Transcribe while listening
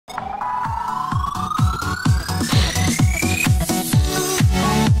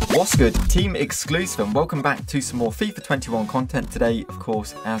What's good, team exclusive, and welcome back to some more FIFA 21 content today. Of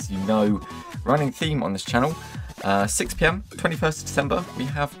course, as you know, running theme on this channel, 6 PM 21st of December, we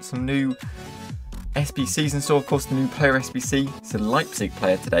have some new SBCs in store. Of course, the new player SBC, it's a Leipzig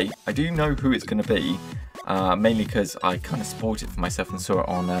player today. I do know who it's going to be, mainly because I kind of sport it for myself and saw it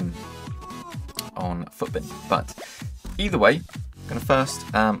on Footbin. But either way, going to first,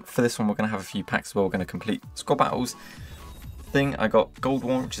 for this one, we're going to have a few packs as well. We're going to complete squad battles. Thing I got gold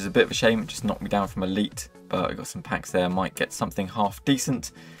one, which is a bit of a shame. It just knocked me down from elite, but I got some packs there. Might get something half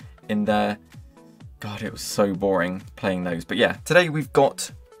decent in there. God, it was so boring playing those. But yeah, today we've got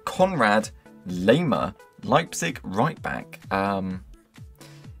Konrad Laimer, Leipzig right back.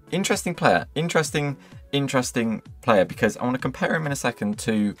 Interesting player. Interesting player, because I want to compare him in a second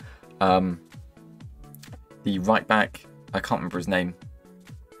to the right back. I can't remember his name.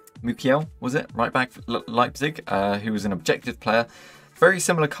 Mukilele, was it? Right back Leipzig, who was an objective player. Very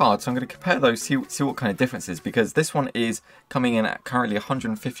similar card, so I'm going to compare those, see what kind of differences, because this one is coming in at currently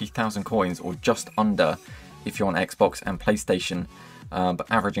 150,000 coins, or just under if you're on Xbox and PlayStation, but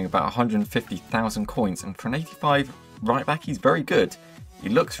averaging about 150,000 coins. And for an 85 right back, he's very good. He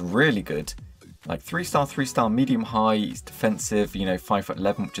looks really good. Like 3-star, medium high, he's defensive, you know,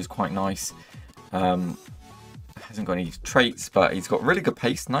 5'11", which is quite nice. Hasn't got any traits, but he's got really good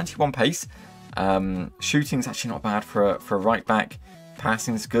pace, 91 pace. Shooting's actually not bad for a right back.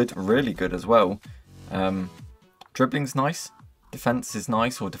 Passing's good, really good as well. Dribbling's nice, defense is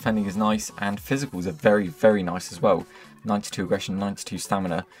nice, or defending is nice, and physicals are very nice as well. 92 aggression, 92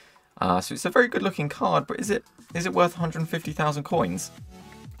 stamina. So it's a very good looking card, but is it worth 150,000 coins?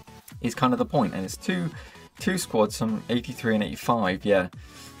 Is kind of the point, and it's two squads, some 83 and 85, yeah.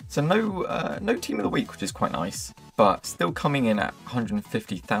 So no team of the week, which is quite nice, but still coming in at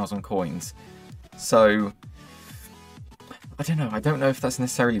 150,000 coins. So I don't know if that's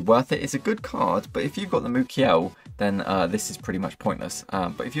necessarily worth it. It's a good card, but if you've got the Mukilele, then this is pretty much pointless.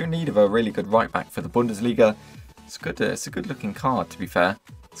 But if you're in need of a really good right back for the Bundesliga, it's good. It's a good looking card, to be fair.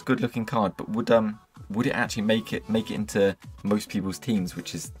 It's a good looking card, but would it actually make it into most people's teams,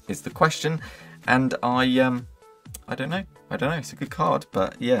 which is the question. And I don't know. It's a good card,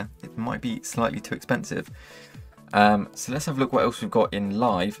 but yeah, it might be slightly too expensive. So let's have a look what else we've got in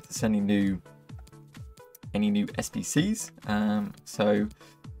live. If there's any new SBCs. So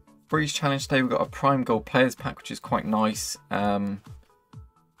Breeze Challenge today, we've got a Prime Gold Players Pack, which is quite nice.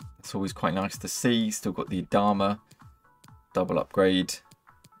 It's always quite nice to see. Still got the Adama double upgrade.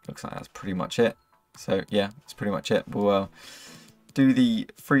 Looks like that's pretty much it. So yeah, that's pretty much it. We'll do the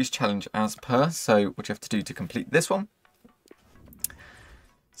freeze challenge as per. So what you have to do to complete this one: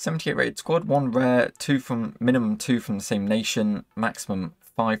 78 rated squad, 1 rare, minimum 2 from the same nation, maximum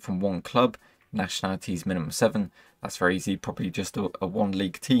 5 from 1 club, nationalities minimum 7. That's very easy, probably just a 1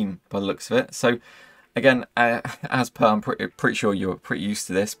 league team by the looks of it. So again, as per, I'm pretty sure you're pretty used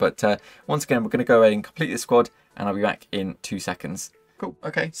to this, but once again, we're going to go ahead and complete this squad, and I'll be back in 2 seconds. Cool.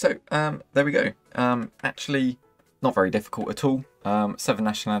 Okay, so there we go. Actually, not very difficult at all. 7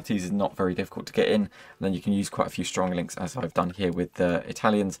 nationalities is not very difficult to get in. And then you can use quite a few strong links, as I've done here with the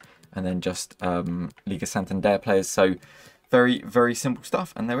Italians, and then just Liga Santander players. So very simple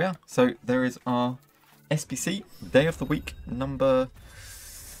stuff. And there we are. So there is our SBC day of the week, number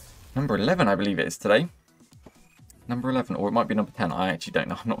 11, I believe it is today. Number 11, or it might be number 10. I actually don't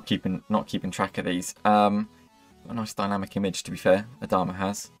know. I'm not keeping track of these. A nice dynamic image, to be fair, Adama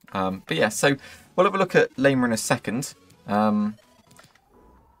has. But yeah, so we'll have a look at Laimer in a second.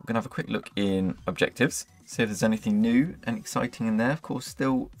 We're going to have a quick look in objectives, see if there's anything new and exciting in there. Of course,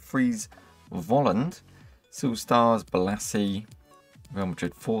 still Freeze Volland, Silver Stars, Balassi, Real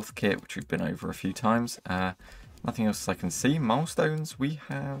Madrid 4th kit, which we've been over a few times. Nothing else I can see. Milestones, we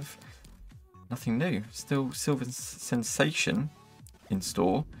have nothing new. Still Silver Sensation in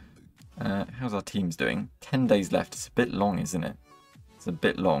store. How's our teams doing? 10 days left. It's a bit long, isn't it? It's a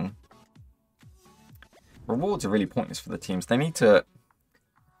bit long. Rewards are really pointless for the teams. They need to...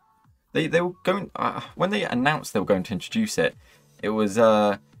 They were going... when they announced they were going to introduce it, it was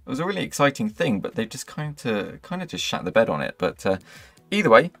a really exciting thing, but they just kind of just shat the bed on it. But either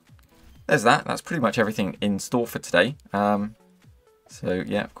way, there's that. That's pretty much everything in store for today. So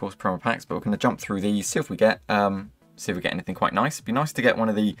yeah, of course, promo packs, but we're going to jump through these, see if we get anything quite nice. It'd be nice to get one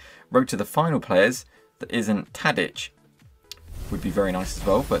of the road to the final players that isn't Tadic. Would be very nice as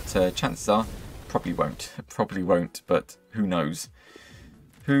well, but chances are probably won't, but who knows?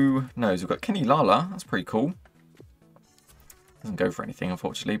 Who knows? We've got Kenny Lala, that's pretty cool. Doesn't go for anything,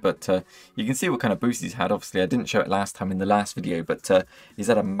 unfortunately, but you can see what kind of boost he's had. Obviously, I didn't show it last time in the last video, but he's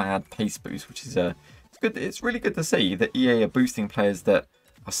had a mad pace boost, which is it's good. It's really good to see that EA are boosting players that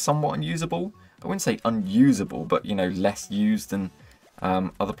are somewhat unusable. I wouldn't say unusable, but, you know, less used than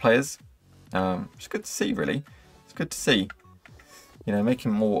other players. It's good to see, really. It's good to see, you know,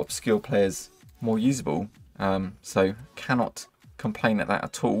 making more obscure players more usable. So cannot complain at that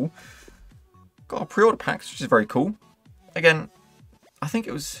at all. Got a pre-order packs, which is very cool. Again, I think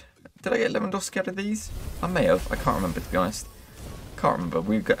it was... Did I get Lewandowski out of these? I may have. I can't remember, to be honest. Can't remember.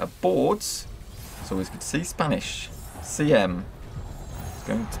 We've got boards. It's always good to see. Spanish. CM. It's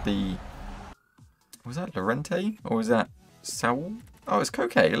going to be... Was that Lorente? Or was that Saul? Oh, it's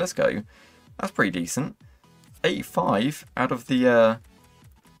Koke. Let's go. That's pretty decent. 85 out of the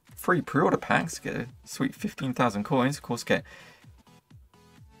free pre-order packs. Get a sweet 15,000 coins. Of course, get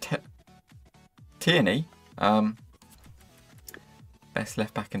Tierney. Best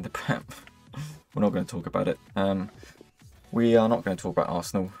left back in the Prem. We're not going to talk about it. We are not going to talk about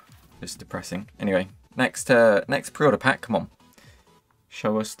Arsenal. Just depressing. Anyway, next pre-order pack. Come on.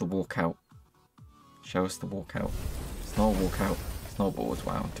 Show us the walkout. Show us the walkout. It's not a walkout. It's not boards.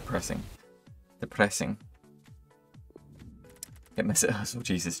 Wow, depressing. Depressing. Get Mesut Ozil,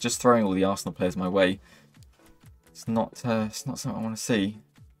 Jesus. Just throwing all the Arsenal players my way. It's not something I want to see.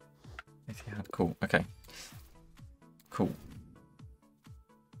 If you had, cool. Okay. Cool.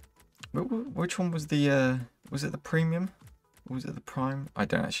 Which one was the, was it the premium? Or was it the prime? I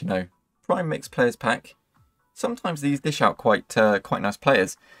don't actually know. Prime mixed players pack. Sometimes these dish out quite nice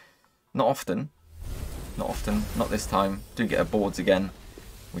players. Not often. Not often. Not this time. Do get our boards again.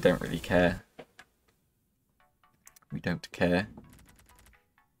 We don't really care. We don't care.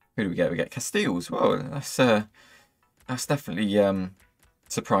 Who do we get? We get Castiles. Well, that's definitely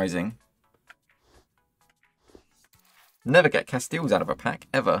surprising. Never get Castiles out of a pack,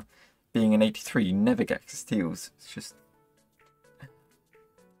 ever. Being an 83, you never get Castiles. It's just...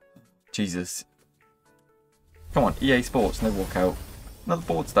 Jesus. Come on, EA Sports, no walkout. Another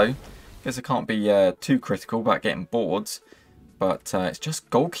boards, though. Guess I can't be too critical about getting boards. But it's just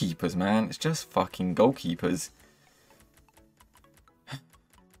goalkeepers, man. It's just fucking goalkeepers.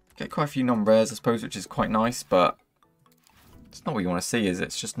 Get quite a few non-rares, I suppose, which is quite nice, but... It's not what you want to see, is it?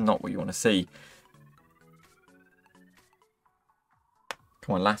 It's just not what you want to see.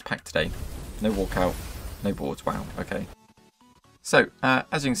 Come on, last pack today. No walkout, no boards. Wow, okay. So,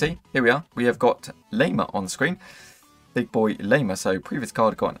 as you can see, here we are. We have got Laimer on the screen. Big boy Laimer. So, previous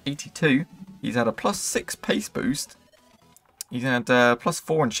card got an 82. He's had a +6 pace boost. He's had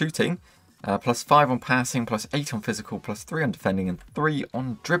 +4 on shooting, +5 on passing, +8 on physical, +3 on defending, and 3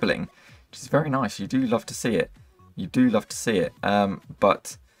 on dribbling. Which is very nice. You do love to see it. You do love to see it.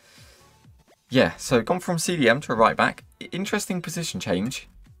 But... yeah, so gone from CDM to a right back. Interesting position change.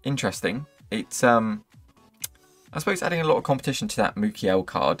 Interesting. It's, I suppose, adding a lot of competition to that Mukilele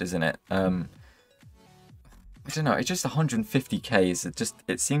card, isn't it? I don't know. It's just 150k.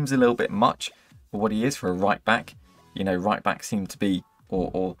 It seems a little bit much for what he is for a right back. You know, right backs seem to be,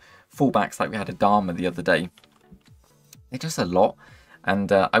 or full backs like we had a Dharma the other day. It's just a lot.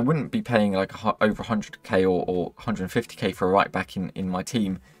 And I wouldn't be paying like over 100k or 150k for a right back in my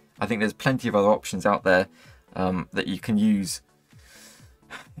team. I think there's plenty of other options out there that you can use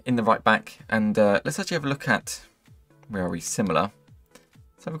in the right back. And let's actually have a look at, where are we, similar.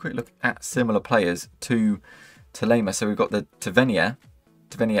 Let's have a quick look at similar players to Laimer. So we've got the Tavernier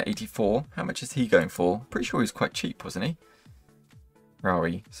 84. How much is he going for? Pretty sure he was quite cheap, wasn't he? Where are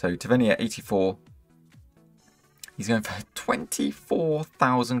we? So Tavernier 84. He's going for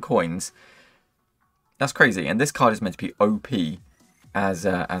 24,000 coins. That's crazy. And this card is meant to be OP as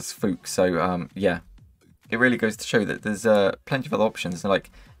Fuchs. So yeah, it really goes to show that there's plenty of other options.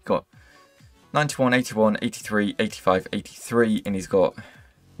 Like, you've got 91, 81, 83, 85, 83, and he's got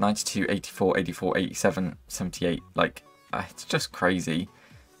 92, 84, 84, 87, 78. Like, it's just crazy.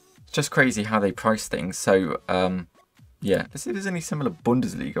 It's just crazy how they price things. So yeah, let's see if there's any similar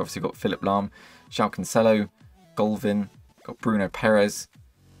Bundesliga. Obviously, got Philipp Lahm, João Cancelo, Golvin, got Bruno Perez.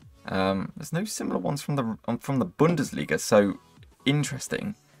 There's no similar ones from the Bundesliga. So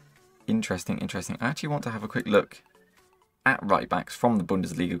interesting. I actually want to have a quick look at right backs from the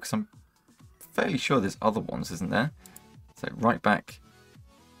Bundesliga because I'm fairly sure there's other ones, isn't there? So right back,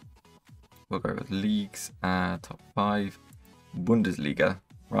 we'll go with leagues, top 5, Bundesliga.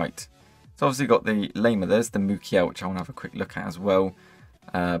 Right. So obviously got the Laimer. There's the Mukilele, which I want to have a quick look at as well.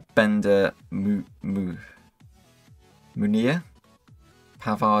 Bender, Munir,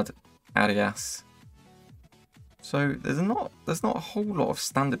 Pavard, Arias. So there's not a whole lot of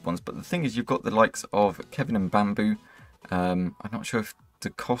standard ones, but the thing is, you've got the likes of Kevin and Bamboo. I'm not sure if Da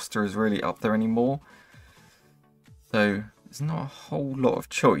Costa is really up there anymore. So there's not a whole lot of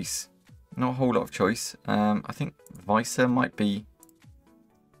choice. I think Weiser might be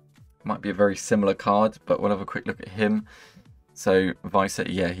might be a very similar card, but we'll have a quick look at him. So Vicer,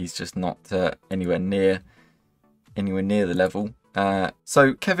 yeah, he's just not anywhere near the level.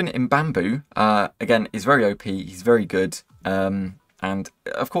 So Kevin Mbambu, again, is very OP. He's very good, and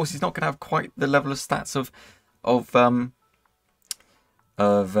of course he's not going to have quite the level of stats of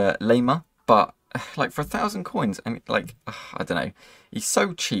Laimer, but like for 1,000 coins, and like I don't know, he's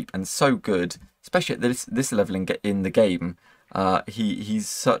so cheap and so good, especially at this level in the game. He's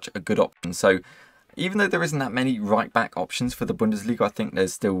such a good option. So even though there isn't that many right back options for the Bundesliga, I think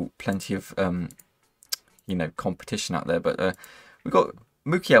there's still plenty of you know, competition out there. But we've got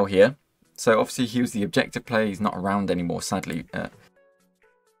Mukilele here. So obviously he was the objective player. He's not around anymore, sadly.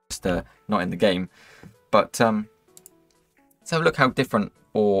 Just not in the game. But let's have a look how different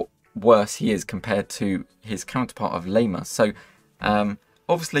or worse he is compared to his counterpart of Laimer. So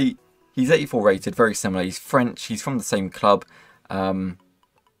obviously he's 84 rated, very similar. He's French. He's from the same club.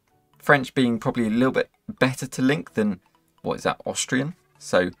 French being probably a little bit better to link than, what is that, Austrian.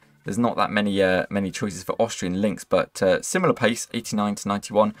 So there's not that many choices for Austrian links, but similar pace, 89 to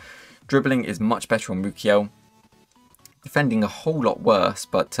 91. Dribbling is much better on Mukilele. Defending a whole lot worse,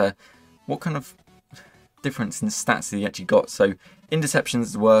 but what kind of difference in stats has he actually got? So interceptions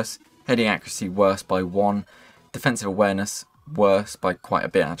is worse, heading accuracy worse by 1, defensive awareness worse by quite a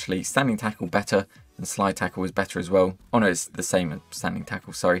bit actually. Standing tackle better, and slide tackle is better as well. Oh no, it's the same as standing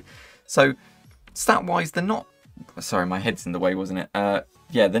tackle, sorry. So stat wise, they're not, sorry, my head's in the way, wasn't it?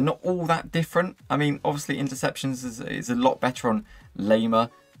 Yeah, they're not all that different. I mean, obviously interceptions is a lot better on Laimer,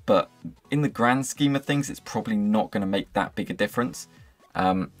 but in the grand scheme of things, it's probably not going to make that big a difference.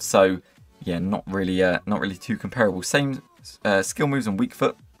 So yeah, not really too comparable. Same skill moves on weak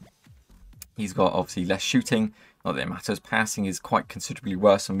foot. He's got obviously less shooting. Not that it matters. Passing is quite considerably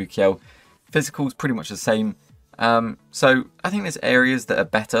worse on Mukilele. Physical is pretty much the same. So I think there's areas that are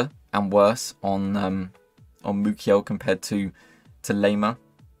better and worse on Mukilele compared to Laimer.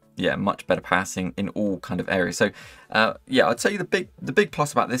 Yeah, much better passing in all kind of areas. So yeah, I'd say the big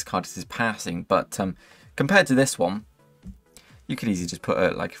plus about this card is his passing. But compared to this one, you could easily just put a,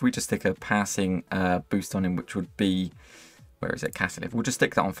 like, if we just stick a passing boost on him, which would be, where is it, Castelliff? We'll just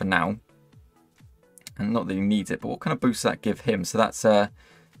stick that on for now. And not that he needs it, but what kind of boost does that give him? So that's so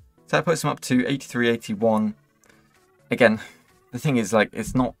that puts him up to 83, 81. Again, the thing is, like,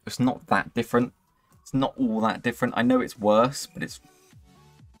 it's not that different. It's not all that different. I know it's worse, but it's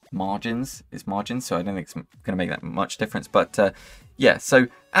margins. It's margins, so I don't think it's going to make that much difference. But yeah, so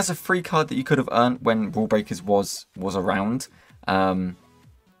as a free card that you could have earned when Rule Breakers was around,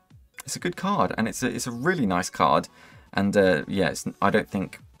 it's a good card, and it's a really nice card. And yeah, I don't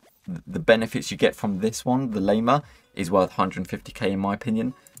think the benefits you get from this one, the Laimer, is worth 150k in my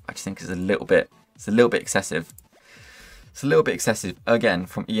opinion. I just think it's a little bit excessive. It's a little bit excessive again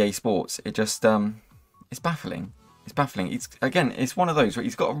from EA Sports. It just it's baffling. It's baffling. It's one of those where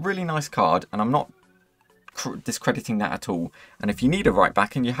he's got a really nice card, and I'm not discrediting that at all. And if you need a right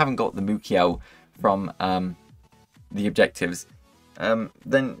back and you haven't got the Mukilele from the objectives,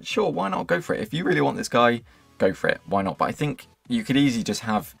 then sure, why not go for it? If you really want this guy, go for it. Why not? But I think you could easily just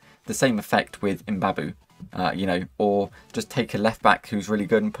have the same effect with Mbambu, you know, or just take a left back who's really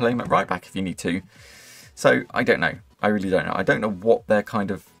good and play him at right back if you need to. So I don't know. I really don't know. I don't know what their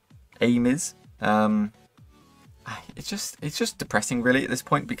kind of aim is. It's just depressing really at this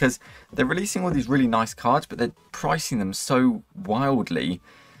point, because they're releasing all these really nice cards, but they're pricing them so wildly.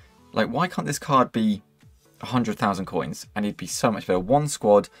 Like, why can't this card be 100,000 coins and it'd be so much better? One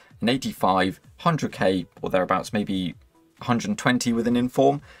squad, an 85, 100k or thereabouts, maybe 120 with an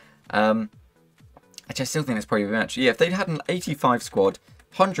inform. Actually, I still think that's probably a bit much. Yeah, if they'd had an 85 squad,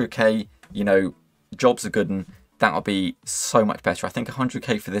 100k, you know, jobs are good, and that'll be so much better. I think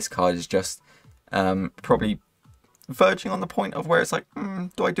 100k for this card is just probably verging on the point of where it's like,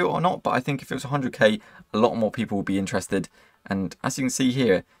 do I do it or not? But I think if it was 100k, a lot more people would be interested. And as you can see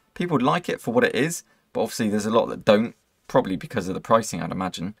here, people would like it for what it is, but obviously there's a lot that don't, probably because of the pricing, I'd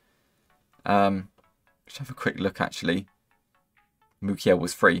imagine. Let's have a quick look actually. Mukilele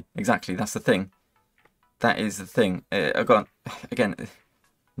was free. Exactly, that's the thing. That is the thing. Again,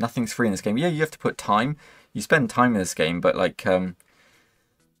 nothing's free in this game. Yeah, you have to put time. You spend time in this game, but like,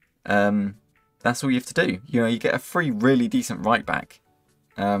 that's all you have to do. You know, you get a free, really decent right back.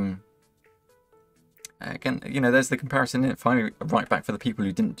 Again, you know, there's the comparison in it. Finally, a right back for the people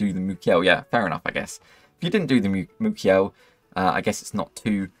who didn't do the Mukilele. Yeah, fair enough, I guess. If you didn't do the Mukilele, I guess it's not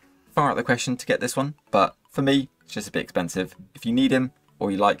too far out of the question to get this one. But for me, it's just a bit expensive. If you need him or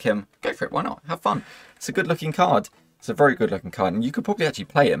you like him, go for it. Why not? Have fun. It's a good looking card. It's a very good looking card. And you could probably actually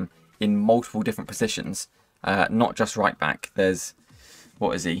play him in multiple different positions. Not just right back. There's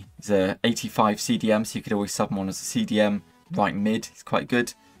what is he? He's a 85 CDM, so you could always sub him on as a CDM. Right mid, he's quite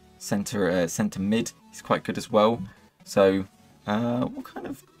good. Centre mid, he's quite good as well. So, what kind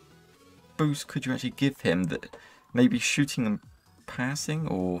of boost could you actually give him? That maybe shooting and passing,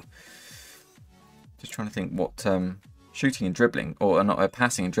 or just trying to think what shooting and dribbling, or not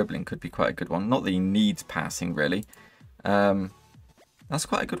passing and dribbling could be quite a good one. Not that he needs passing really. That's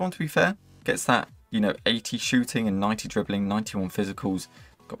quite a good one, to be fair. Gets that, you know, 80 shooting and 90 dribbling, 91 physicals.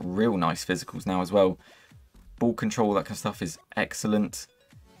 Got real nice physicals now as well. Ball control, that kind of stuff is excellent.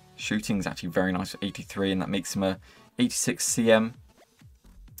 Shooting is actually very nice for 83, and that makes him a 86 CM,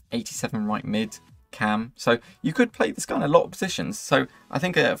 87 right mid, cam. So you could play this guy in a lot of positions. So I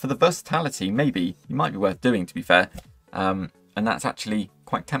think for the versatility, maybe he might be worth doing, to be fair. And that's actually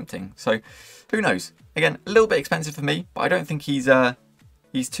quite tempting. So who knows? Again, a little bit expensive for me, but I don't think he's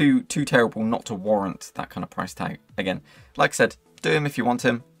too terrible not to warrant that kind of price tag. Again, like I said, do him if you want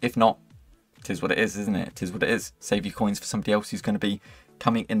him. If not, it is what it is, isn't it? It is what it is. Save your coins for somebody else who's going to be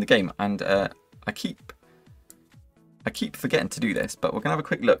coming in the game. And I keep forgetting to do this, but we're going to have a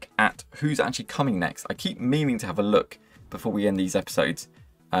quick look at who's actually coming next. I keep meaning to have a look before we end these episodes,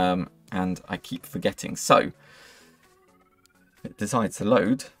 and I keep forgetting. So, it decides to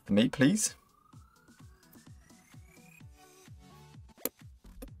load for me, please.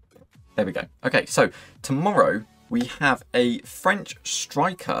 There we go. Okay, so tomorrow we have a French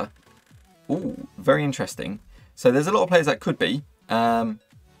striker. Ooh, very interesting. So there's a lot of players that could be.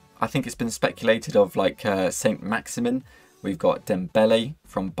 I think it's been speculated of like Saint Maximin. We've got Dembele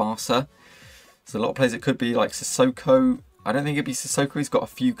from Barca. There's a lot of players it could be, like Sissoko. I don't think it'd be Sissoko. He's got a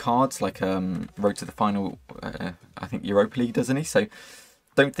few cards, like road to the final, I think Europa League, doesn't he? So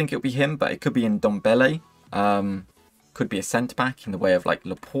don't think it'll be him, but it could be in Ndombele. Could be a centre-back in the way of like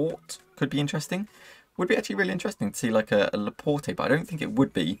Laporte. Could be interesting. Would be actually really interesting to see like a Laporte, but I don't think it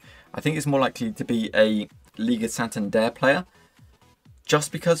would be. I think it's more likely to be a Liga Santander player,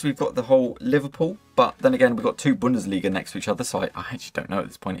 just because we've got the whole Liverpool, but then again we've got two Bundesliga next to each other, so I actually don't know at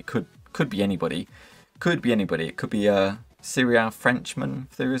this point. It could be anybody. Could be anybody. It could be a Serie A Frenchman,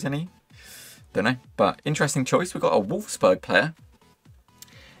 if there is any. Don't know, but interesting choice. We've got a Wolfsburg player.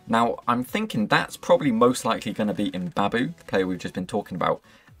 Now, I'm thinking that's probably most likely going to be Mbabu, the player we've just been talking about,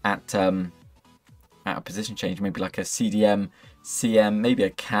 at a position change. Maybe like a CDM, CM, maybe a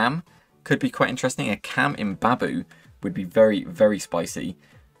Cam. Could be quite interesting. A Cam Mbabu would be very, very spicy.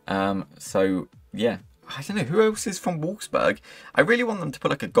 So, yeah. I don't know, who else is from Wolfsburg? I really want them to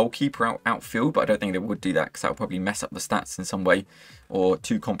put like a goalkeeper outfield, but I don't think they would do that because that would probably mess up the stats in some way, or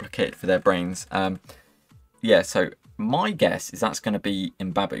too complicated for their brains. Yeah, so my guess is that's going to be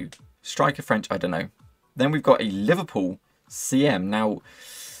Mbabu. Striker French, I don't know. Then we've got a Liverpool CM. Now,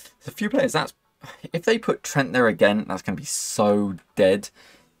 there's a few players. If they put Trent there again, that's going to be so dead.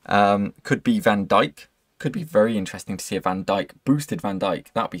 Could be Van Dijk. Could be very interesting to see a Van Dijk, boosted Van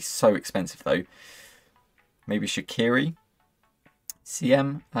Dijk. That would be so expensive though. Maybe Shaqiri.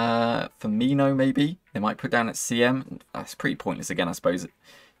 CM. Firmino maybe. They might put down at CM. That's pretty pointless again, I suppose.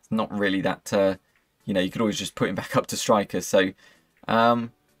 It's not really that... you know, you could always just put him back up to striker. So,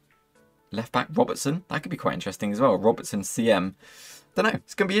 left back Robertson, that could be quite interesting as well. Robertson CM. Don't know.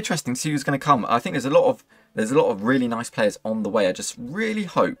 It's going to be interesting to see who's going to come. I think there's a lot of really nice players on the way. I just really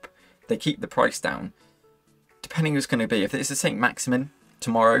hope they keep the price down. Depending who's going to be. If it's a Saint Maximin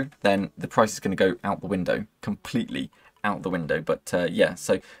tomorrow, then the price is going to go out the window, completely out the window. But yeah,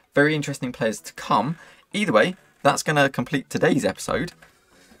 so very interesting players to come. Either way, that's going to complete today's episode.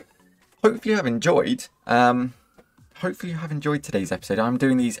 Hopefully you have enjoyed. Hopefully you have enjoyed today's episode. I'm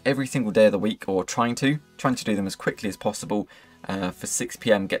doing these every single day of the week, or trying to do them as quickly as possible for 6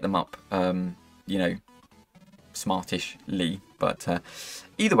 PM. Get them up, you know, smartishly. But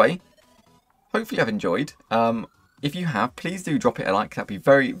either way, hopefully you have enjoyed. If you have, please do drop it a like. That'd be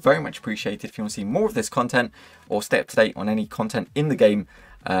very, very much appreciated. If you want to see more of this content or stay up to date on any content in the game,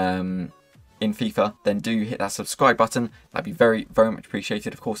 in FIFA, then do hit that subscribe button. That'd be very, very much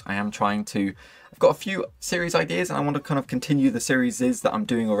appreciated. Of course, I am trying to... I've got a few series ideas, and I want to kind of continue the series that I'm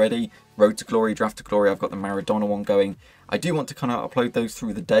doing already. Road to Glory, Draft to Glory. I've got the Maradona one going. I do want to kind of upload those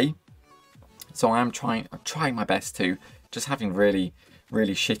through the day. So I'm trying my best to. Just having really,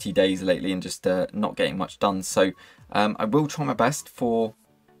 really shitty days lately and just not getting much done. So I will try my best for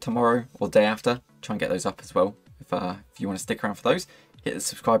tomorrow or day after. Try and get those up as well. If you want to stick around for those, hit the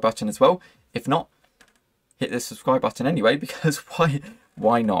subscribe button as well. If not, hit the subscribe button anyway, because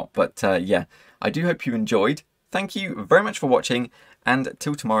why not? But yeah, I do hope you enjoyed. Thank you very much for watching, and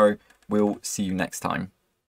till tomorrow, we'll see you next time.